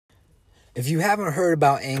If you haven't heard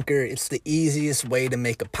about Anchor, it's the easiest way to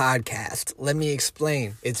make a podcast. Let me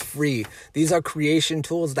explain. It's free. These are creation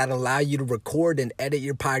tools that allow you to record and edit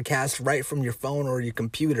your podcast right from your phone or your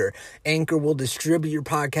computer. Anchor will distribute your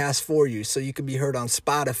podcast for you so you can be heard on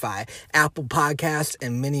Spotify, Apple Podcasts,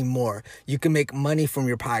 and many more. You can make money from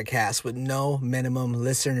your podcast with no minimum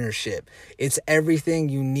listenership. It's everything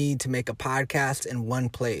you need to make a podcast in one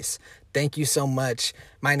place. Thank you so much.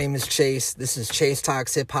 My name is Chase. This is Chase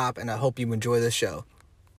Talks Hip Hop, and I hope you enjoy the show.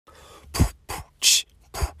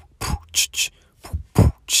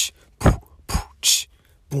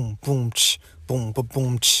 Boom, boom, boom, boom,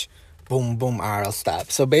 boom, boom, boom. All right, I'll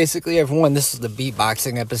stop. So basically, everyone, this is the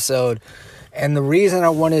beatboxing episode. And the reason I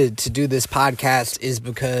wanted to do this podcast is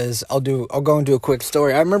because I'll go into a quick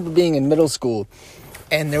story. I remember being in middle school,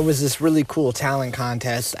 and there was this really cool talent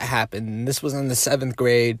contest that happened. And this was in the 7th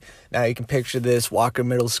grade. Now you can picture this, Walker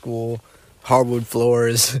Middle School, hardwood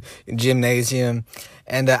floors, gymnasium.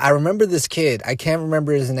 And I remember this kid. I can't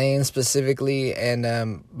remember his name specifically.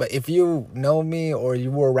 And but if you know me or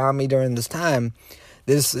you were around me during this time,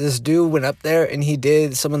 this dude went up there and he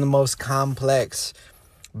did some of the most complex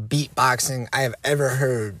beatboxing I have ever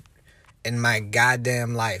heard in my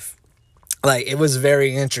goddamn life. Like, it was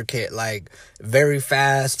very intricate, like, very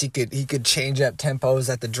fast. He could change up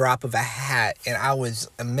tempos at the drop of a hat, and I was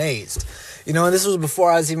amazed. You know, and this was before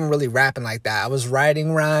I was even really rapping like that. I was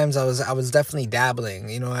writing rhymes. I was definitely dabbling.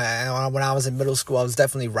 You know, when I was in middle school, I was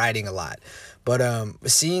definitely writing a lot. But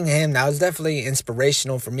seeing him, that was definitely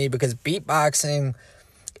inspirational for me because beatboxing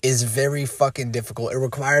is very fucking difficult. It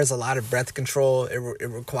requires a lot of breath control. It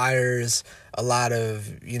requires a lot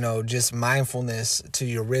of, you know, just mindfulness to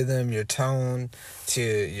your rhythm, your tone, to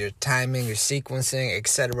your timing, your sequencing,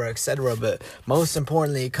 etc., etc. But most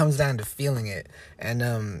importantly, it comes down to feeling it.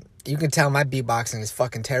 And you can tell my beatboxing is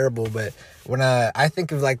fucking terrible. But when I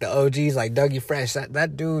think of like the OGs, like Dougie Fresh,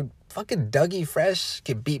 that dude, fucking Dougie Fresh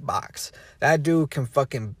can beatbox. That dude can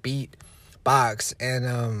fucking beatbox.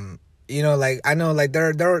 And you know, like, I know, like,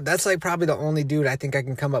 that's, like, probably the only dude I think I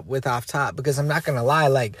can come up with off top, because I'm not gonna lie,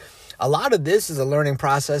 like, a lot of this is a learning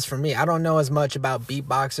process for me. I don't know as much about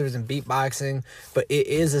beatboxers and beatboxing, but it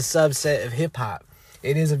is a subset of hip-hop.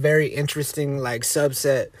 It is a very interesting, like,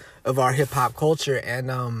 subset of our hip-hop culture, and,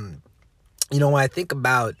 you know, when I think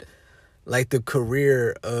about, like, the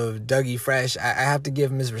career of Dougie Fresh, I have to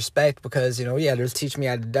give him his respect, because, you know, yeah, there's Teach Me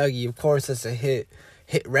How to Dougie. Of course, it's a hit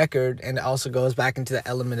record, and it also goes back into the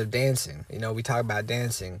element of dancing. You know, we talk about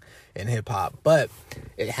dancing in hip-hop, but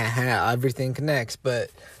everything connects. But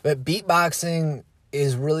beatboxing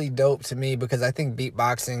is really dope to me, because I think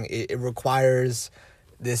beatboxing, it requires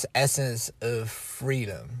this essence of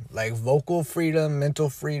freedom, like vocal freedom, mental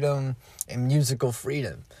freedom, and musical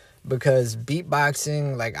freedom. Because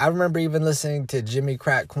beatboxing, like, I remember even listening to Jimmy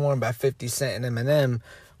Crack Corn by 50 Cent and Eminem,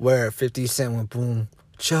 where 50 Cent went boom,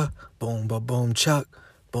 chuck, boom, ba boom, chuck,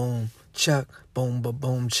 boom, chuck, boom, ba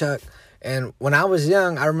boom, chuck. And when I was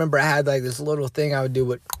young, I remember I had like this little thing I would do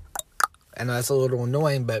with, and that's a little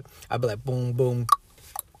annoying, but I'd be like boom, boom.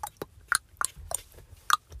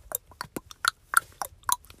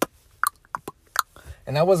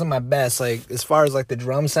 And that wasn't my best. Like, as far as like the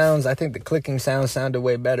drum sounds, I think the clicking sounds sounded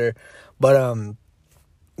way better. But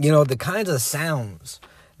you know, the kinds of sounds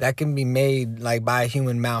that can be made like by a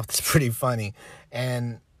human mouth is pretty funny.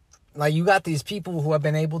 And like, you got these people who have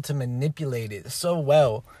been able to manipulate it so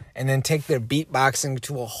well and then take their beatboxing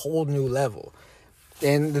to a whole new level.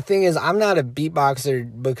 And the thing is, I'm not a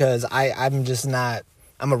beatboxer because I'm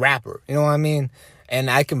a rapper. You know what I mean? And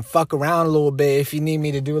I can fuck around a little bit if you need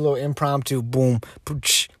me to do a little impromptu boom,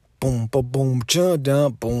 pooch, boom, ba boom, cha da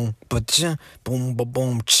boom, ba cha, boom, ba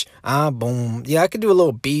boom, ch, boom. Yeah, I could do a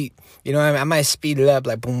little beat. You know what I mean? I might speed it up,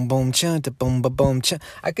 like boom, boom, cha, da boom, ba boom, cha.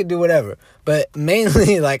 I could do whatever. But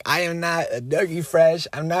mainly, like, I am not a Dougie Fresh.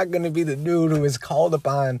 I'm not going to be the dude who is called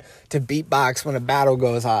upon to beatbox when a battle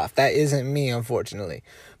goes off. That isn't me, unfortunately.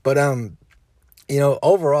 But, you know,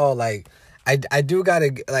 overall, like, I do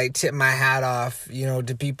gotta, like, tip my hat off, you know,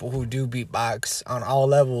 to people who do beatbox on all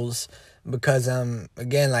levels, because,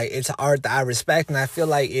 again, like, it's an art that I respect, and I feel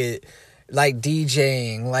like it, like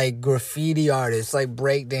DJing, like graffiti artists, like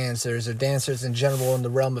break dancers, or dancers in general in the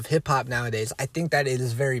realm of hip-hop nowadays, I think that it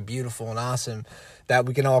is very beautiful and awesome that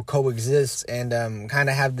we can all coexist and kind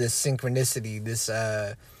of have this synchronicity, this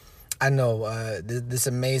this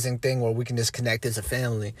amazing thing where we can just connect as a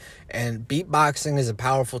family. And beatboxing is a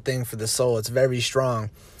powerful thing for the soul. It's very strong.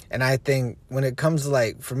 And I think when it comes to,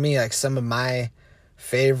 like, for me, like, some of my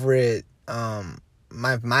favorite,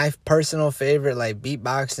 my personal favorite, like,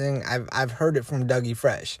 beatboxing, I've heard it from Dougie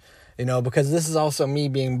Fresh. because this is also me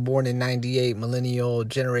being born in 98, millennial,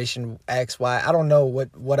 Generation X, Y. I don't know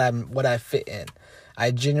what I fit in.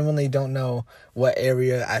 I genuinely don't know what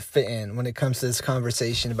area I fit in when it comes to this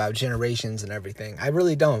conversation about generations and everything. I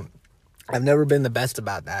really don't. I've never been the best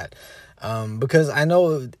about that. Because I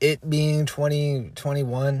know it being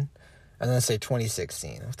 2021, I'm going to say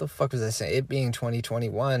 2016. What the fuck was I saying? It being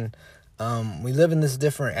 2021, we live in this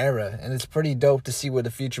different era, and it's pretty dope to see where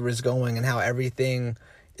the future is going and how everything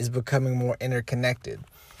is becoming more interconnected.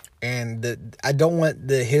 And I don't want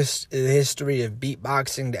the history of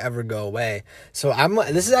beatboxing to ever go away. So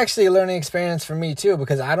this is actually a learning experience for me too,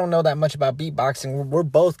 because I don't know that much about beatboxing. We're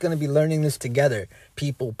both going to be learning this together,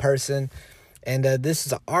 person. And this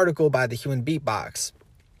is an article by the Human Beatbox.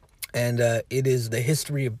 And it is the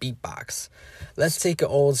history of beatbox. Let's take it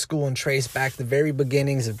old school and trace back the very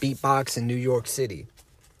beginnings of beatbox in New York City.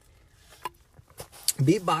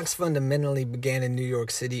 Beatbox fundamentally began in New York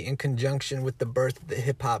City in conjunction with the birth of the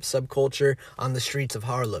hip-hop subculture on the streets of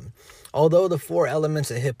Harlem. Although the four elements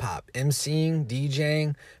of hip-hop, MCing,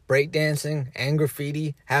 DJing, breakdancing, and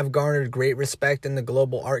graffiti, have garnered great respect in the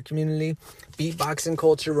global art community, beatboxing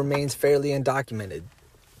culture remains fairly undocumented.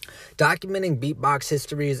 Documenting beatbox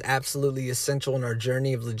history is absolutely essential in our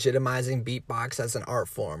journey of legitimizing beatbox as an art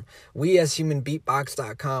form. We as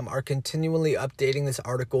HumanBeatbox.com are continually updating this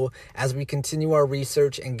article as we continue our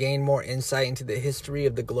research and gain more insight into the history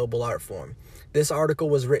of the global art form. This article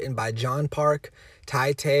was written by John Park,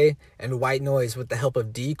 Tai Tay, and White Noise with the help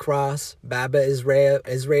of D. Cross, Baba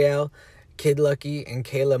Israel, Kid Lucky, and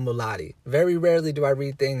Kayla Mulati. Very rarely do I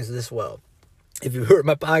read things this well. If you heard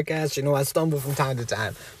my podcast, you know I stumble from time to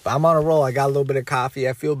time. But I'm on a roll. I got a little bit of coffee.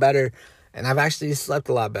 I feel better. And I've actually slept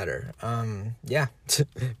a lot better. Yeah.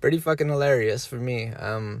 Pretty fucking hilarious for me.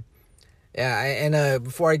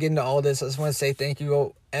 Before I get into all this, I just want to say thank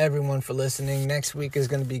you everyone for listening. Next week is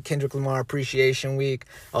going to be Kendrick Lamar Appreciation Week.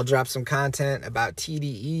 I'll drop some content about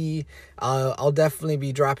TDE. I'll definitely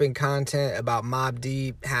be dropping content about Mobb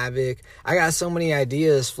Deep, Havoc. I got so many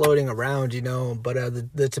ideas floating around, but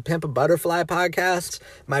the To Pimp a Butterfly podcast,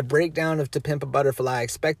 my breakdown of To Pimp a Butterfly,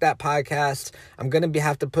 expect that podcast. I'm going to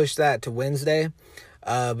have to push that to Wednesday,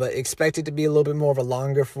 but expect it to be a little bit more of a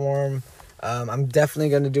longer form. I'm definitely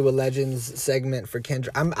going to do a Legends segment for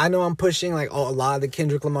Kendrick. I know I'm pushing a lot of the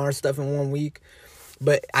Kendrick Lamar stuff in 1 week,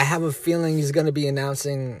 but I have a feeling he's going to be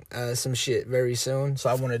announcing some shit very soon, so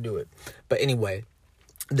I want to do it. But anyway,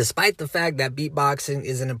 despite the fact that beatboxing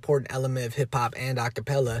is an important element of hip-hop and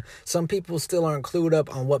acapella, some people still aren't clued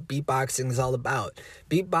up on what beatboxing is all about.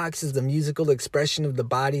 Beatbox is the musical expression of the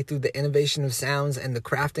body through the innovation of sounds and the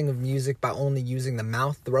crafting of music by only using the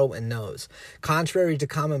mouth, throat, and nose. Contrary to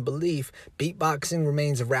common belief, beatboxing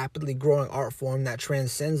remains a rapidly growing art form that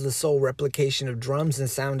transcends the sole replication of drums and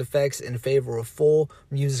sound effects in favor of full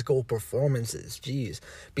musical performances.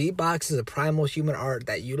 Beatbox is a primal human art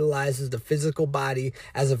that utilizes the physical body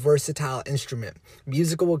as a versatile instrument.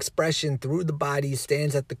 Musical expression through the body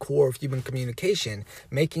stands at the core of human communication,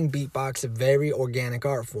 making beatbox a very organic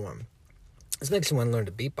art form. This makes me want to learn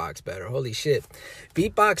to beatbox better. Holy shit.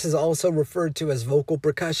 Beatbox is also referred to as vocal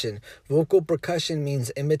percussion. Vocal percussion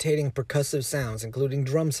means imitating percussive sounds, including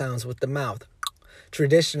drum sounds with the mouth.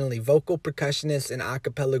 Traditionally, vocal percussionists and a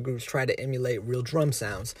cappella groups try to emulate real drum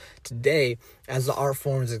sounds. Today, as the art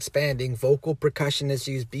form is expanding, vocal percussionists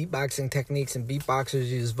use beatboxing techniques and beatboxers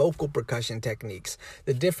use vocal percussion techniques.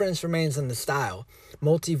 The difference remains in the style.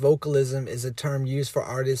 Multivocalism is a term used for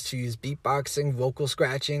artists who use beatboxing, vocal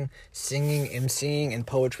scratching, singing, emceeing, and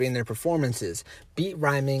poetry in their performances. Beat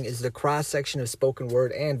rhyming is the cross-section of spoken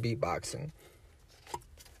word and beatboxing.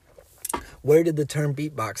 Where did the term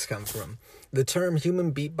beatbox come from? The term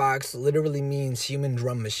human beatbox literally means human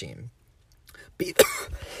drum machine.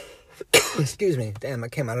 Excuse me. Damn, I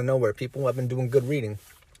came out of nowhere. People have been doing good reading.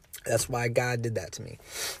 That's why God did that to me.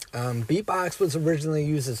 Beatbox was originally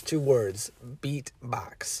used as two words,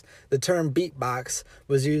 beatbox. The term beatbox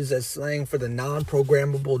was used as slang for the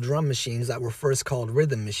non-programmable drum machines that were first called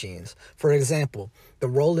rhythm machines. For example, the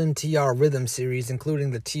Roland TR rhythm series,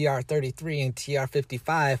 including the TR-33 and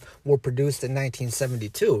TR-55, were produced in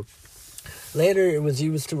 1972. Later, it was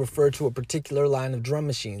used to refer to a particular line of drum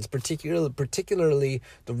machines, particularly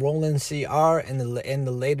the Roland CR and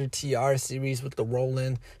the later TR series with the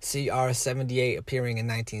Roland CR-78 appearing in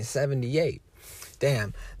 1978.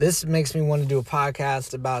 Damn, this makes me want to do a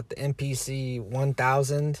podcast about the MPC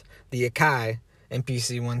 1000, the Akai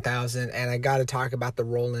MPC 1000, and I got to talk about the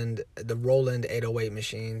Roland 808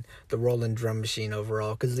 machine, the Roland drum machine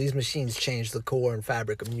overall, because these machines changed the core and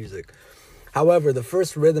fabric of music. However, the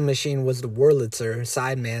first rhythm machine was the Wurlitzer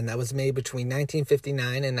Sideman that was made between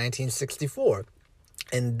 1959 and 1964.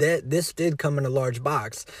 And this did come in a large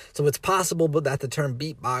box, so it's possible that the term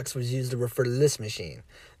beatbox was used to refer to this machine.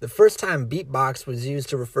 The first time beatbox was used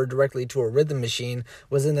to refer directly to a rhythm machine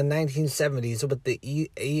was in the 1970s with the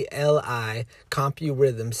ELI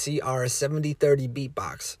CompuRhythm CR7030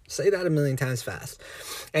 beatbox. Say that a million times fast.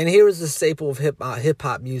 And here is the staple of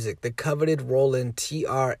hip-hop music, the coveted Roland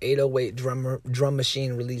TR-808 drum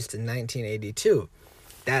machine released in 1982.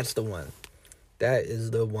 That's the one. That is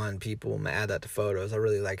the one, people. I'm going to add that to photos. I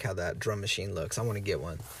really like how that drum machine looks. I want to get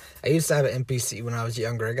one. I used to have an MPC when I was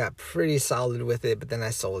younger. I got pretty solid with it, but then I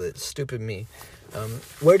sold it. Stupid me.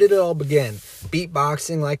 Where did it all begin?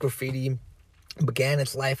 Beatboxing, like graffiti, began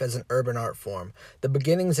its life as an urban art form. The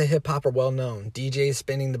beginnings of hip-hop are well known. DJs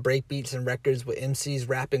spinning the breakbeats and records with MCs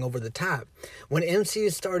rapping over the top. When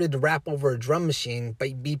MCs started to rap over a drum machine,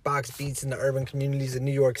 beatbox beats in the urban communities of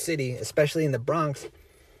New York City, especially in the Bronx,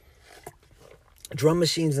 drum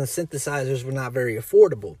machines and synthesizers were not very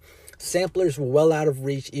affordable. Samplers were well out of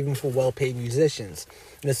reach even for well-paid musicians.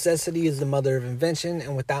 Necessity is the mother of invention,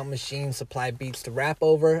 and without machines supply beats to rap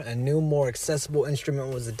over, a new, more accessible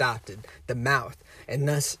instrument was adopted, the mouth, and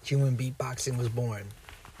thus human beatboxing was born.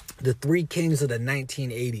 The three kings of the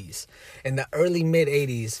 1980s. In the early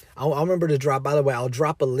mid-80s, I'll remember to drop, by the way, I'll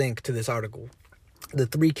drop a link to this article. The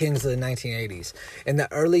three kings of the 1980s. In the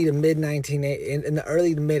early to mid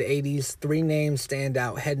 80s, three names stand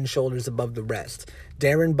out head and shoulders above the rest: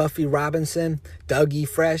 Darren Buffy Robinson, Doug E.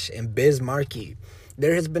 Fresh, and Biz Markie.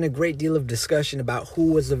 There has been a great deal of discussion about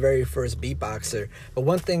who was the very first beatboxer, but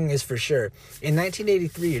one thing is for sure. In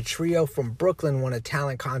 1983, a trio from Brooklyn won a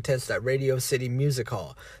talent contest at Radio City Music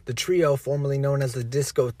Hall. The trio, formerly known as the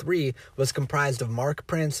Disco Three, was comprised of Mark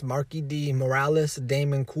Prince, Marky D. Morales,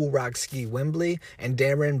 Damon Cool Rock Ski Wembley, and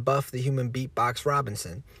Darren Buff the Human Beatbox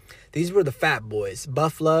Robinson. These were the Fat Boys.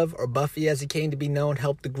 Buff Love, or Buffy as he came to be known,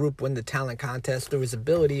 helped the group win the talent contest through his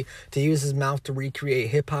ability to use his mouth to recreate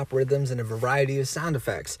hip-hop rhythms and a variety of sound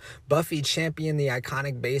effects. Buffy championed the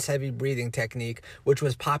iconic bass-heavy breathing technique, which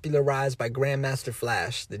was popularized by Grandmaster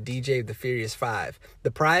Flash, the DJ of the Furious Five.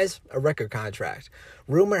 The prize? A record contract.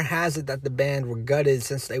 Rumor has it that the band were gutted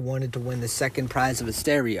since they wanted to win the second prize of a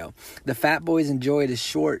stereo. The Fat Boys enjoyed a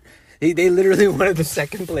short... They literally wanted the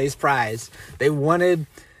second place prize. They wanted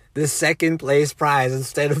the second place prize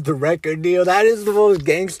instead of the record deal. That is the most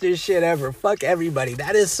gangster shit ever. Fuck everybody.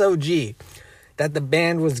 That is so G. That the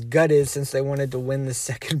band was gutted since they wanted to win the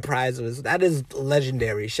second prize. That is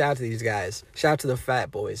legendary. Shout out to these guys. Shout out to the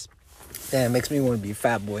Fat Boys. Damn, it makes me want to be a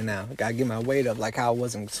fat boy now. Gotta get my weight up like how I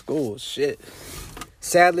was in school. Shit.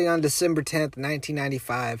 Sadly, on December 10th,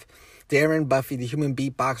 1995, Darren Buffy, the Human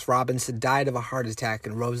Beatbox Robinson, died of a heart attack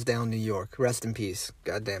in Rosedale, New York. Rest in peace.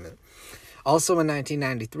 God damn it. Also in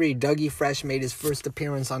 1993, Dougie Fresh made his first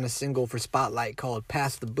appearance on a single for Spotlight called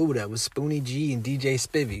Pass the Buddha with Spoonie G and DJ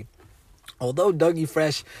Spivvy. Although Dougie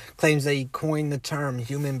Fresh claims that he coined the term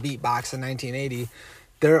human beatbox in 1980,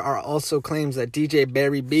 there are also claims that DJ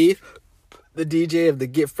Barry B, the DJ of the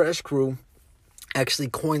Get Fresh crew, actually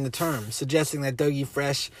coined the term, suggesting that Dougie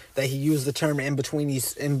Fresh, that he used the term in between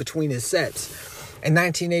his sets. In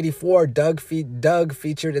 1984, Doug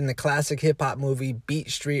featured in the classic hip-hop movie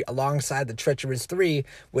Beat Street alongside the Treacherous Three,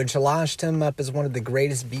 which launched him up as one of the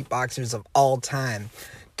greatest beatboxers of all time.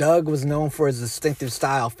 Doug was known for his distinctive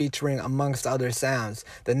style, featuring, amongst other sounds,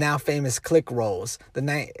 the now famous click rolls.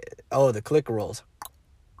 The click rolls.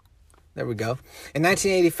 There we go. In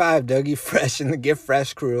 1985, Dougie Fresh and the Get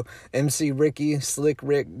Fresh crew, MC Ricky, aka Slick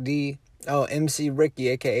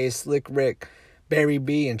Rick, Barry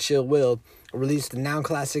B, and Chill Will, released the now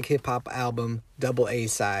classic hip-hop album, Double A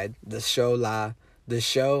Side, The Show La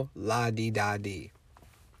Dee Da Dee.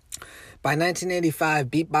 By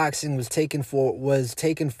 1985, beatboxing was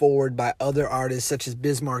taken forward by other artists such as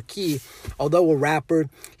Biz Markie. Although a rapper,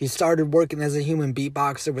 he started working as a human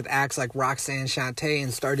beatboxer with acts like Roxanne Shante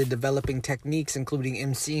and started developing techniques including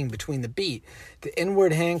emceeing between the beat, the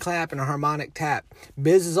inward hand clap, and a harmonic tap.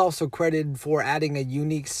 Biz is also credited for adding a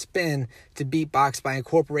unique spin to beatbox by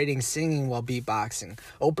incorporating singing while beatboxing,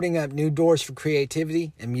 opening up new doors for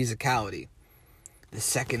creativity and musicality. The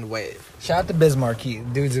second wave. Shout out to Biz Markie.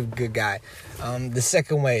 Dude's a good guy. The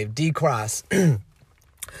second wave. D-Cross.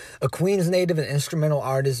 A Queens native and instrumental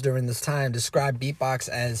artist during this time, described beatbox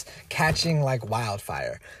as catching like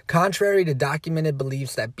wildfire. Contrary to documented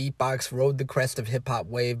beliefs that beatbox rode the crest of hip-hop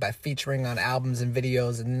wave by featuring on albums and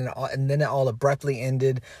videos, and then it all abruptly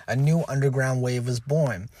ended, a new underground wave was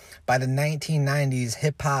born. By the 1990s,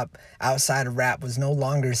 hip-hop outside of rap was no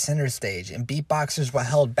longer center stage, and beatboxers were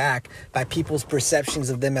held back by people's perceptions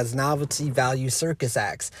of them as novelty value circus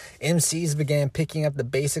acts. MCs began picking up the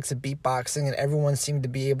basics of beatboxing, and everyone seemed to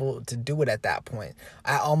be be able to do it at that point.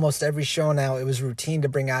 At almost every show now, it was routine to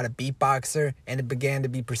bring out a beatboxer, and it began to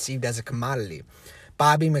be perceived as a commodity.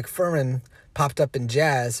 Bobby McFerrin popped up in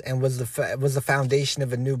jazz and was the foundation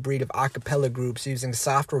of a new breed of a cappella groups using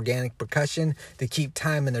soft organic percussion to keep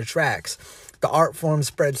time in their tracks. The art form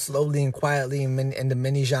spread slowly and quietly into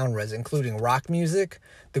many genres, including rock music,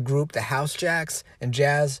 the group the House Jacks, and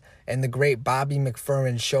jazz, and the great Bobby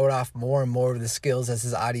McFerrin showed off more and more of the skills as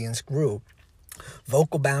his audience grew.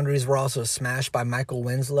 Vocal boundaries were also smashed by Michael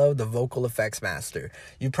Winslow, the vocal effects master.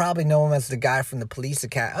 You probably know him as the guy from the Police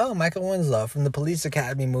Academy. Oh, Michael Winslow from the Police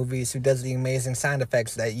Academy movies, who does the amazing sound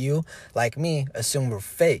effects that you, like me, assume were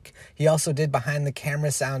fake. He also did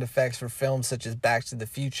behind-the-camera sound effects for films such as Back to the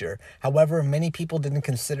Future. However, many people didn't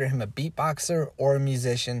consider him a beatboxer or a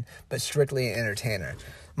musician, but strictly an entertainer.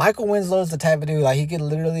 Michael Winslow is the type of dude, like, he could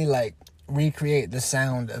literally, like, recreate the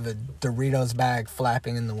sound of a Doritos bag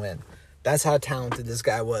flapping in the wind. That's how talented this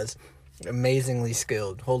guy was. Amazingly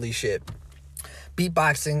skilled. Holy shit.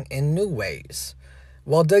 Beatboxing in new ways.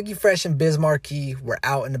 While Dougie Fresh and Biz Markie were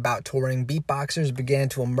out and about touring, beatboxers began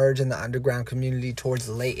to emerge in the underground community towards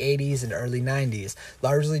the late 80s and early 90s,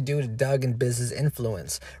 largely due to Doug and Biz's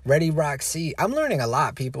influence. Ready Rock C, I'm learning a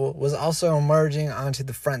lot, people, was also emerging onto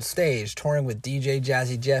the front stage, touring with DJ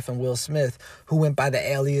Jazzy Jeff and Will Smith, who went by the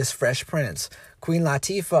alias Fresh Prince. Queen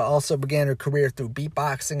Latifah also began her career through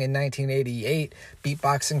beatboxing in 1988,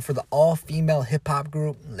 beatboxing for the all-female hip-hop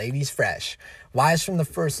group Ladies Fresh. Wise from the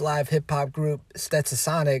first live hip-hop group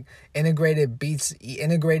Stetsasonic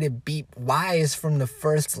Wise from the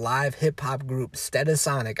first live hip-hop group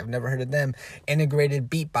Stetsasonic, I've never heard of them, integrated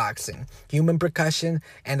beatboxing, human percussion,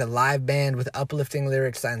 and a live band with uplifting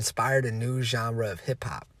lyrics that inspired a new genre of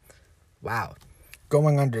hip-hop. Wow.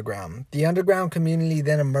 Going underground. The underground community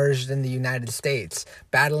then emerged in the United States.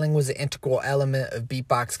 Battling was an integral element of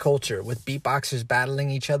beatbox culture, with beatboxers battling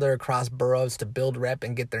each other across boroughs to build rep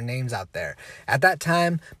and get their names out there. At that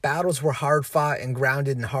time, battles were hard-fought and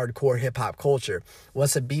grounded in hardcore hip-hop culture.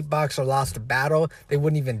 Once a beatboxer lost a battle, they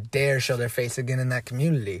wouldn't even dare show their face again in that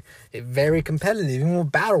community. It's very competitive, even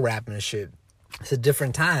with battle rapping and shit. It's a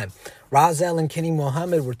different time. Rozelle and Kenny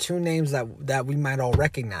Muhammad were two names that we might all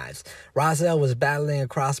recognize. Rozelle was battling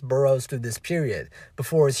across boroughs through this period,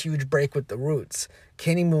 before his huge break with the Roots.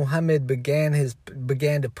 Kenny Muhammad began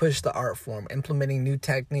to push the art form, implementing new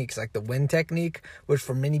techniques like the wind technique, which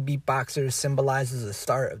for many beatboxers symbolizes the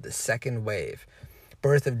start of the second wave.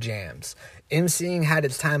 Birth of jams. MCing had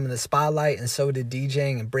its time in the spotlight, and so did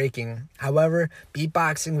DJing and breaking. However,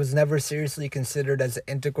 beatboxing was never seriously considered as an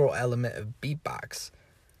integral element of beatbox.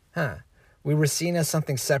 We were seen as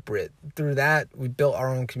something separate. Through that, we built our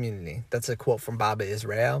own community. That's a quote from Baba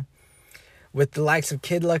Israel. With the likes of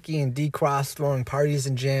Kid Lucky and D-Cross throwing parties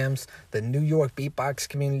and jams, the New York beatbox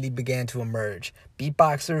community began to emerge.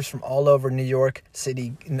 Beatboxers from all over New York City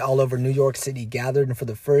gathered, and for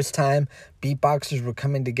the first time, beatboxers were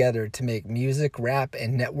coming together to make music, rap,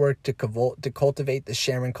 and network to cultivate the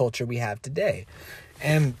sharing culture we have today.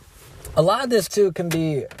 And a lot of this, too, can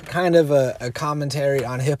be kind of a commentary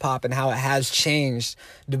on hip-hop and how it has changed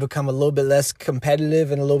to become a little bit less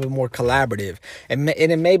competitive and a little bit more collaborative. And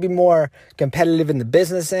it may be more competitive in the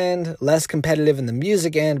business end, less competitive in the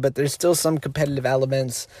music end, but there's still some competitive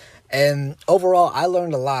elements. And overall, I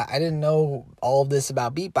learned a lot. I didn't know all of this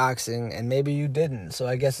about beatboxing, and maybe you didn't. So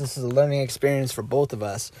I guess this is a learning experience for both of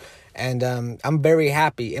us. And I'm very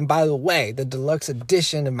happy. And by the way, the deluxe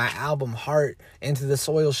edition of my album Heart Into the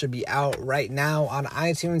Soil should be out right now on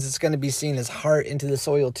iTunes. It's going to be seen as Heart Into the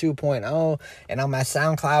Soil 2.0. And on my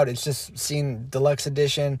SoundCloud, it's just seen deluxe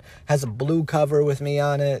edition. Has a blue cover with me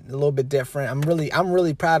on it, a little bit different. I'm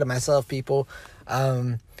really proud of myself, people.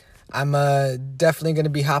 I'm definitely going to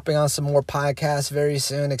be hopping on some more podcasts very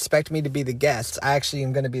soon. Expect me to be the guest. I actually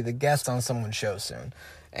am going to be the guest on someone's show soon.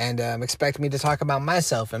 And expect me to talk about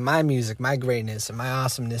myself and my music, my greatness and my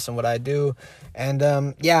awesomeness and what I do. And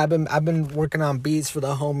I've been working on beats for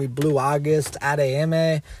the homie Blue August at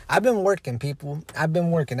AMA. I've been working, people. I've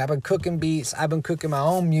been cooking beats. I've been cooking my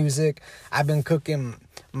own music. I've been cooking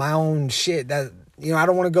my own shit that, I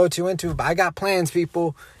don't want to go too into, but I got plans,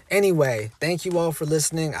 people. Anyway, thank you all for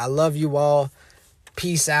listening. I love you all.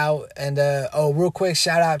 Peace out. And real quick,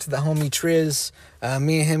 shout out to the homie Triz.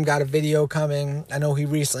 Me and him got a video coming. I know he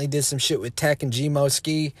recently did some shit with Tech and Gmo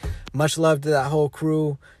Ski. Much love to that whole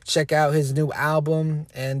crew. Check out his new album.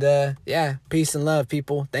 And peace and love,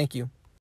 people. Thank you.